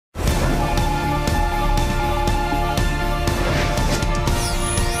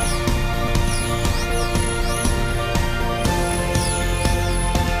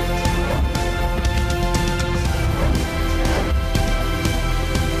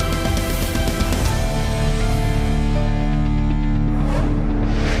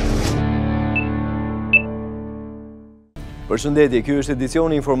Përshëndetje, ky është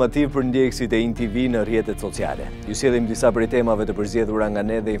edicioni informativ për ndjekësit e TV në rrjetet sociale. Ju sjellim disa prej temave të përzgjedhura nga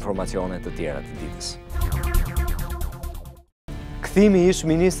ne dhe informacione të tjera të ditës. Kthimi i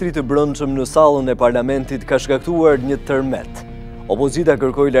ish-ministrit të brendshëm në sallën e parlamentit ka shkaktuar një tërmet. Opozita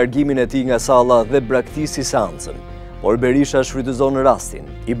kërkoi largimin e tij nga salla dhe braktisi seancën, por Berisha shfrytëzon rastin,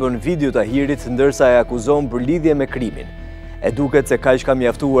 i bën video Tahirit ndërsa e akuzon për lidhje me krimin. E duket se kaq ka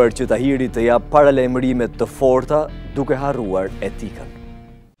mjaftuar që Tahiri të jap paralajmërime të forta duke harruar etikën.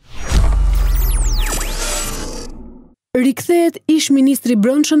 Rikthehet ish-ministri i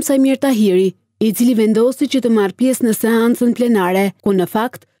brendshëm Sajmir Tahiri, i cili vendosi që të marrë pjesë në seancën plenare, ku në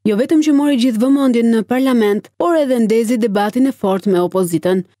fakt jo vetëm që mori gjithë vëmendjen në parlament, por edhe ndezi debatin e fortë me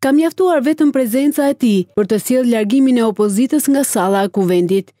opozitën. Ka mjaftuar vetëm prezenca e tij për të sjellë largimin e opozitës nga salla e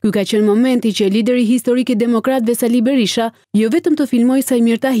kuvendit. Ky ka qenë momenti që lideri historik i demokratëve Sali Berisha jo vetëm të filmoi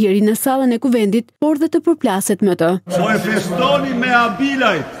Sajmir Tahiri në sallën e kuvendit, por dhe të përplaset me të. Po e festoni me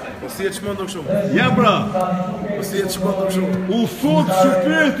abilajt. Po si e çmendon kështu? Ja pra. Po si e çmendon kështu? U fut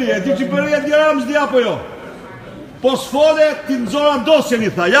shpirti, e di që bëria diram s'di apo jo. Po s'fole, ti nëzora dosjen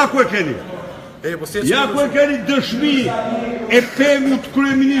i tha, ja ku e keni. Ja ku e keni dëshmi e pemut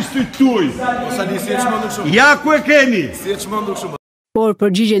kryeministrit tuaj. Po Sali si e çmendon kështu? Ja ku e keni. Si e çmendon kështu? Por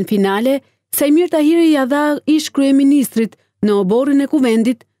përgjigjen finale, Sajmir Tahiri ja dha ish kryeministrit në oborrin e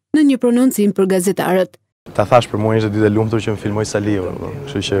kuvendit në një prononcim për gazetarët. Ta thash për mua ishte ditë e lumtur që më filmoj Saliu,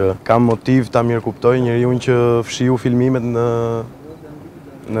 kështu që kam motiv ta mirëkuptoj njeriu që fshiu filmimet në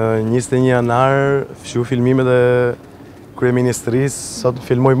 21 janar, fshiu filmimet e kryeministrisë, sot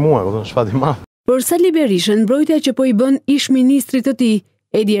filmoj mua, shfat i madh. Për Sali Berishën, mbrojtja që po i bën ish-ministrit të tij,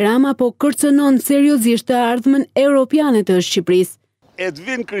 Edi Rama po kërcënon seriozisht të ardhmen europiane të Shqipërisë.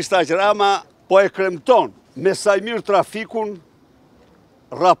 Edvin Kristaq Rama po e kremton me Sajmir trafikun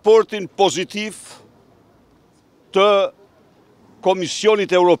raportin pozitiv të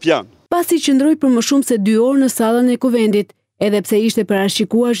Komisionit Europian. Pasi qëndroi për më shumë se 2 orë në sallën e kuvendit, edhe pse ishte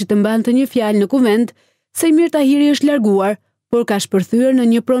parashikuar që të mbante një fjalë në kuvend, Sajmir Tahiri është larguar, por ka shpërthyer në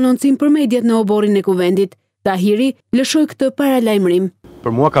një prononcim për mediat në oborrin e kuvendit. Tahiri lëshoi këtë paralajmërim.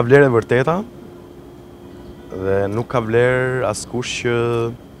 Për mua ka vlerë e vërteta dhe nuk ka vlerë askush që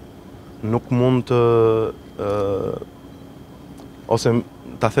nuk mund të ose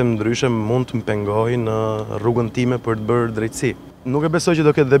ta them ndryshe, mund të më pengoj në rrugën time për të bërë drejtësi. Nuk e besoj që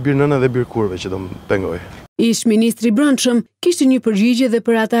do ketë dhe birë nënë dhe birë kurve që do më pengoj. Ish-ministri i brendshëm kishte një përgjigje dhe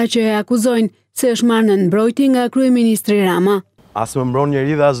për ata që e akuzojnë se është marrë në mbrojtje nga kryeministri Rama. As më mbron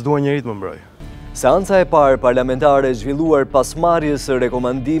njeri dhe as dua njeri të më mbroj. Seanca e parë parlamentare zhvilluar pas marrjes së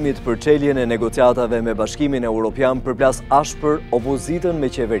rekomandimit për çeljen e negociatave me Bashkimin Evropian përplas ashpër opozitën me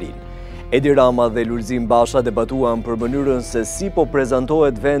qeverinë. Edi Rama dhe Lulzim Basha debatuan për mënyrën se si po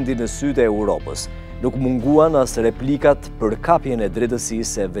prezantohet vendi në sytë e Europës. Nuk munguan as replikat për kapjen e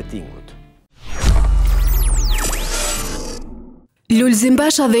drejtësisë e vettingut. Lulzim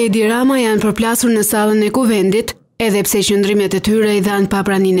Basha dhe Edi Rama janë përplasur në sallën e kuvendit, edhe pse qëndrimet e tyre i dhanë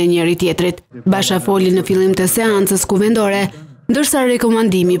papraninë e njëri tjetrit. Basha foli në fillim të seancës kuvendore, ndërsa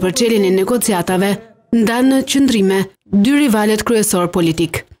rekomandimi për çeljen e negociatave ndan në qëndrime 2 rivalet kryesor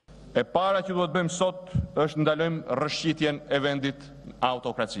politik. E para që duhet bëjmë sot është ndalojmë rrëshqitjen e vendit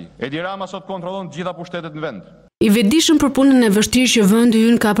autokraci. Edi Rama sot kontrollon gjitha pushtetet në vend. I vetëdijshëm për punën e vështirë që vendi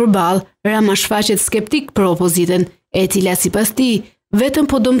ynë ka përballë, Rama shfaqet skeptik për opozitën, e cila sipas tij vetëm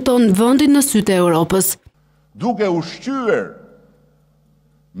po dëmton vendin në sytë e Europës. Duke ushqyer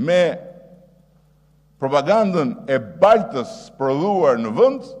me propagandën e baltës prodhuar në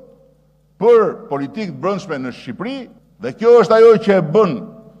vend për politikë të brendshme në Shqipëri, dhe kjo është ajo që e bën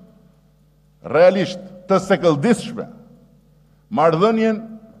realisht të sekëlditshme marrëdhënien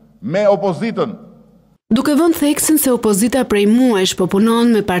me opozitën. Duke vënë theksin se opozita prej muajsh po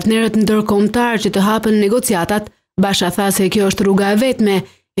punon me partnerët ndërkombëtar që të hapen negociatat, Basha tha se kjo është rruga e vetme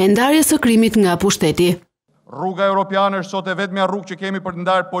e ndarjes së krimit nga pushteti. Rruga europiane është sot e vetmja rrugë që kemi për të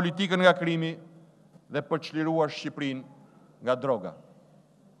ndarë politikën nga krimi dhe për të çliruar Shqipërinë nga droga.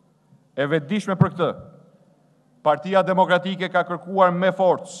 E vetëdijshme për këtë, Partia Demokratike ka kërkuar me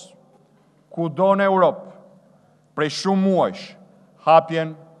forcë kudo në Europë prej shumë muajsh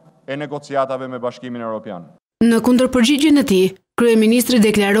hapjen e negociatave me Bashkimin Evropian. Në kundërpërgjigjen e tij, kryeministri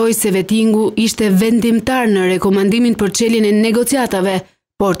deklaroi se vettingu ishte vendimtar në rekomandimin për çeljen e negociatave,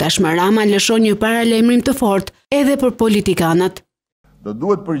 por tashmë Rama lëshon një paralajmërim të fortë edhe për politikanët. Do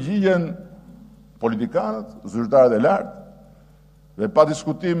duhet përgjigjen politikanët, zyrtarët e lartë dhe pa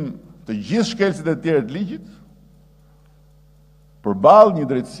diskutim të gjithë shkelësit e tjerë të ligjit përballë një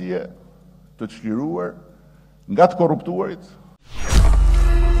drejtësie të çliruar nga të korruptuarit.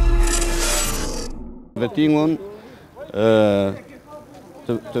 Vettingun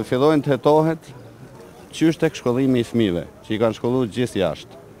të fillojnë të hetohet qysh tek shkollimi i fëmijëve, që i kanë shkolluar gjithë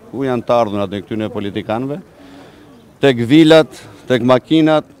jashtë. Ku janë të ardhunat e këtyre politikanëve? Tek vilat, tek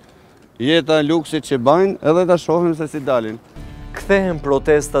makinat, jeta luksit që bajnë, edhe ta shohim se si dalin. Kthehen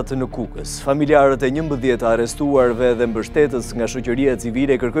protestat në Kukës. Familjarët e 11 arrestuarve dhe mbështetës nga shoqëria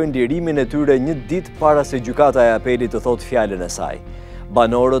civile kërkojnë lirimin e tyre një ditë para se gjykata e apelit të thotë fjalën e saj.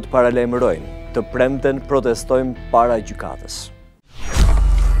 Banorët paralajmërojnë, të premten protestojmë para gjykatës.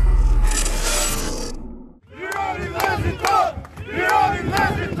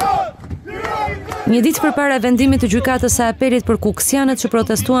 Një ditë përpara vendimit të gjykatës së apelit për kukësianët që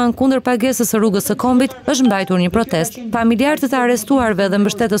protestuan kundër pagesës së rrugës së Kombit, është mbajtur një protest. Familjarët e të arrestuarve dhe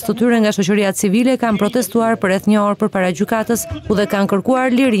mbështetës të tyre nga shoqëria civile kanë protestuar për rreth një orë përpara gjykatës, ku dhe kanë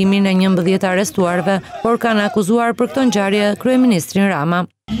kërkuar lirimin e 11 arrestuarve, por kanë akuzuar për këtë ngjarje kryeministrin Rama.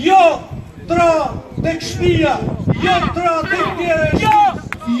 Jo tra tek shtëpia, jo tra tek tjera,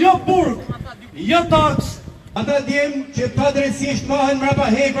 jo burg, jo taks. Ata djem që padrejtisht mahen mbrapa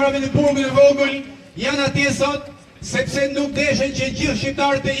hekurave në burgun e vogël, janë atje sot sepse nuk deshen që gjithë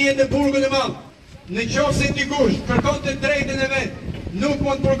shqiptarët të jenë në burgun e madh. Në qoftë se dikush kërkon të drejtën e vet, nuk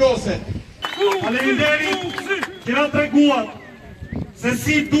mund burgoset. Faleminderit që na treguat se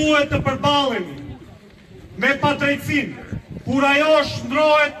si duhet të përballemi me padrejtësinë kur ajo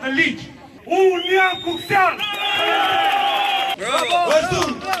shndrohet në ligj. Unë jam kukësian! Bravo!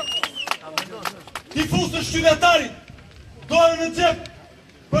 Vazhdon! Tifusë shqyretarit, dojnë në cep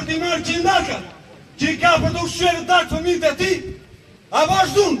për t'i mërë qindarka, që i ka për të ushqyre darkë fëmijët e ti, a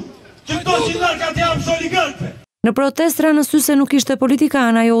vazhdun që këto qindarka t'jam sholigarkve. Në protest ranë sy se nuk ishte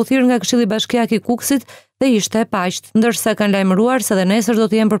politikan, ajo u thirr nga Këshilli Bashkiak i Kukësit dhe ishte paqt, ndërsa kanë lajmëruar se dhe nesër do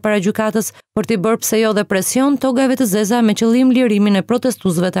të jenë përpara gjykatës për t'i bërë pse jo dhe presion togave të zeza me qëllim lirimin e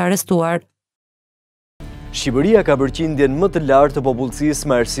protestuesve të arrestuar. Shqipëria ka përqindjen më të lartë të popullsisë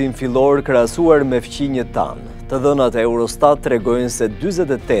me arsim fillor krahasuar me fqinjet tanë. Të dhënat e Eurostat tregojnë se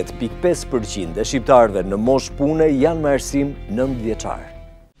 48.5% e shqiptarëve në moshë pune janë me arsim 9 vjeçar.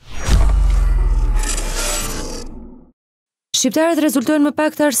 Shqiptarët rezultojnë më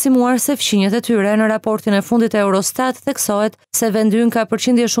pak të arsimuar se fqinjet e tyre. Në raportin e fundit e Eurostat theksohet se vendi ynë ka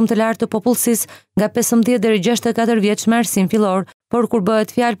përqindje shumë të lartë të popullsisë nga 15 deri 64 vjeç me arsim fillor, por kur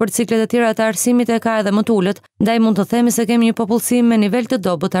bëhet fjalë për ciklet e tjera të arsimit e ka edhe më të ulët, ndaj mund të themi se kemi një popullsi me nivel të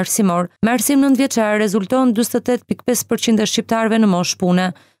dobët arsimor. Me arsim 9 vjeçar rezulton 48.5% e shqiptarëve në moshë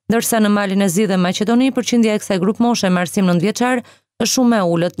pune, ndërsa në Malin e Zi dhe Maqedoni përqindja e kësaj grup moshe me arsim 9 vjeçar është shumë me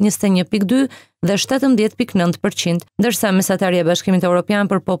ulët, 21.2 dhe 17.9%, ndërsa mesatarja e Bashkimit Evropian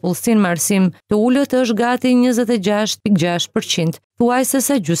për popullsinë me arsim të ulët është gati 26.6%, thuajse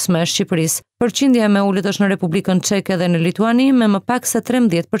sa gjysma e Shqipërisë. Përqindja me ulët është në Republikën Çeke dhe në Lituani me më pak se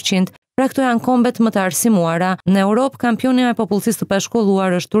 13%, pra këto janë kombet më të arsimuara. Në Europë, kampionja e popullsisë të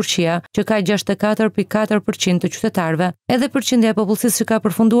pashkolluar është Turqia, që ka 64.4% të qytetarëve. Edhe përqindja e popullsisë që ka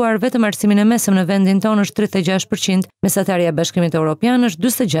përfunduar vetëm arsimin e mesëm në vendin tonë është 36%, mesatarja e Bashkimit Evropian është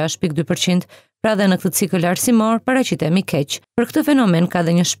 46.2%. Pra dhe në këtë cikël arsimor paraqitemi keq. Për këtë fenomen ka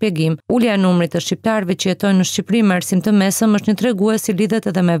dhe një shpjegim. Ulja e numrit të shqiptarëve që jetojnë në Shqipëri me arsim të mesëm është një tregues i lidhet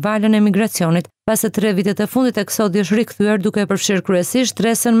edhe me valën e migracionit, pas se 3 vitet e fundit eksodi është rikthyer duke përfshirë kryesisht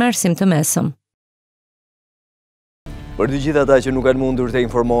stresën me arsim të mesëm. Për të gjithë ata që nuk kanë mundur të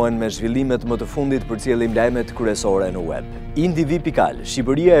informohen me zhvillimet më të fundit, përcjellim lajmet kryesore në web. Indivi.al,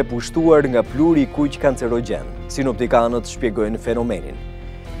 Shqipëria e pushtuar nga pluri kuq kancerogjen. Sinoptikanët shpjegojnë fenomenin.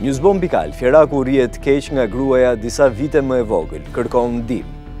 Newsbomb.al, Fjeraku rrihet keq nga gruaja disa vite më e vogël, kërkon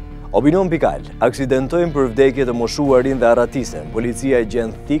ndihmë. Opinion.al, aksidentojnë për vdekje të moshuarin dhe arratisen, policia e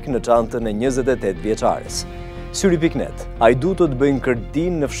gjen thik në çantën e 28 vjeçares. Syri.net, ajdutët bëjnë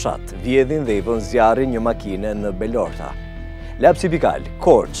kërtin në fshat, vjedhin dhe i vën zjarrin një makine në Belorta. Lapsi.al,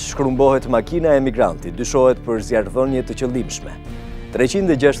 Korç, shkrumbohet makina e emigrantit, dyshohet për zjarrdhënie të qëllimshme.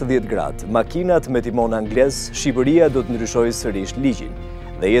 360 gradë, makinat me timon anglez, Shqipëria do të ndryshojë sërish ligjin.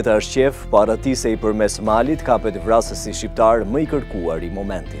 Dhe jeta është qef, paratise i përmes malit kapet vrasësi shqiptar më i kërkuar i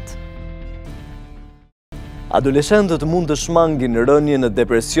momentit. Adoleshentët mund të shmangin rënje në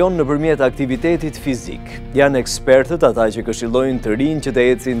depresion nëpërmjet aktivitetit fizik. Janë ekspertët ata që këshillojnë të rinj që të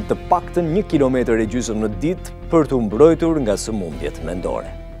ecin të paktën 1,5 kilometër në ditë për të mbrojtur nga sëmundjet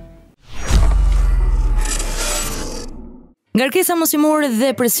mendore. Ngarkesa mosimore dhe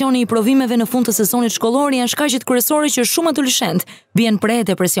presioni i provimeve në fund të sezonit shkollor janë shkaqet kryesore që shumë adoleshentë bien pre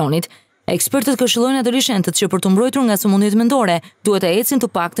depresionit. Ekspertët këshillojnë adoleshentët që për të mbrojtur nga sëmundjet mendore duhet të ecin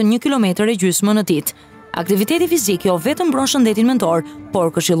të paktën 1,5 kilometër në ditë. Aktiviteti fizik jo vetëm mbron shëndetin mendor, por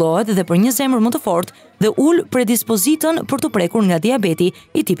këshillohet edhe për një zemër më të fortë dhe ul predispozitën për të prekur nga diabeti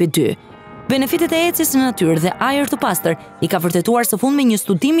i tipit 2. Benefitet e ecjes në natyrë dhe ajër të pastër i ka vërtetuar së fundmi një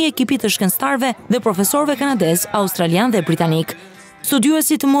studim i ekipit të shkencëtarëve dhe profesorëve kanadez, australian dhe britanik.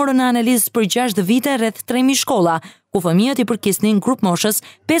 Studiuesit morën në analizë për 6 vite rreth 3000 shkolla, ku fëmijët i përkisnin grup moshës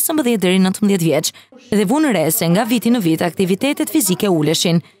 15 deri 19 vjeç, dhe vunë re se nga viti në vit aktivitetet fizike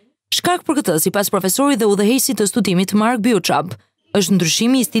uleshin. Shkak për këtë, sipas profesorit dhe udhëheqësit të studimit Mark Buchab, është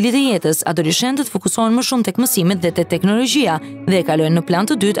ndryshimi i stilit të jetës, adoleshentët fokusohen më shumë tek mësimet dhe tek teknologjia dhe e kalojnë në plan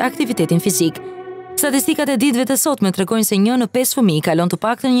të dytë aktivitetin fizik. Statistikat e ditëve të sotme tregojnë se 1 në 5 fëmijë kalon të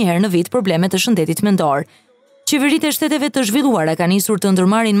paktën një herë në vit probleme të shëndetit mendor. Qeveritë e shteteve të zhvilluara kanë nisur të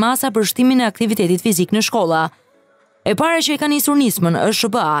ndërmarrin masa për shtimin e aktivitetit fizik në shkolla. E para që e ka nisur nismën është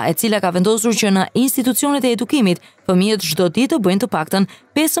SBA, e cila ka vendosur që në institucionet e edukimit fëmijët çdo ditë të bëjnë të paktën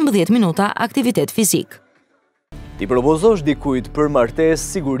 15 minuta aktivitet fizik. Ti propozosh dikujt për martesë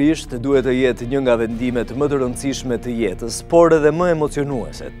sigurisht duhet të jetë një nga vendimet më të rëndësishme të jetës, por edhe më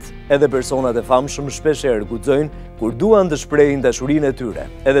emocionueset. Edhe personat e famshëm shpeshherë guxojnë kur duan të shprehin dashurinë e tyre,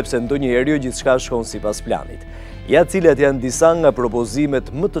 edhe pse ndonjëherë jo gjithçka shkon sipas planit. Ja cilat janë disa nga propozimet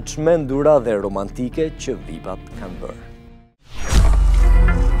më të çmendura dhe romantike që vipat kanë bërë.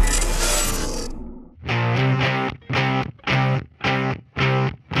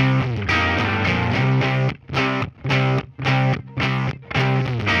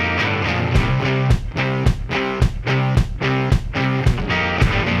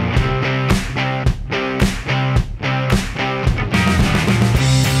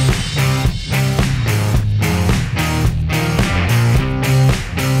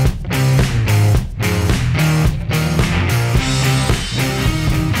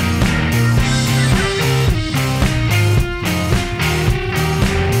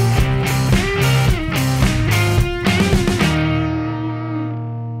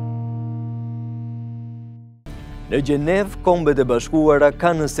 Në Gjenev, Kombet e Bashkuara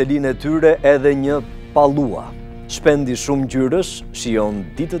kanë në selinë e tyre edhe një pallua. Shpendi shumë ngjyrësh shijon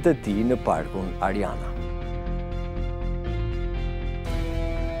ditët e tij në parkun Ariana.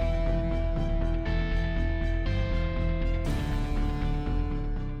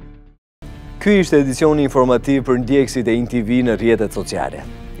 Ky ishte edicioni informativ për ndjekësit e TV në rrjetet sociale.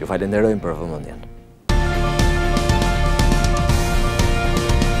 Ju falenderojmë për vëmendjen.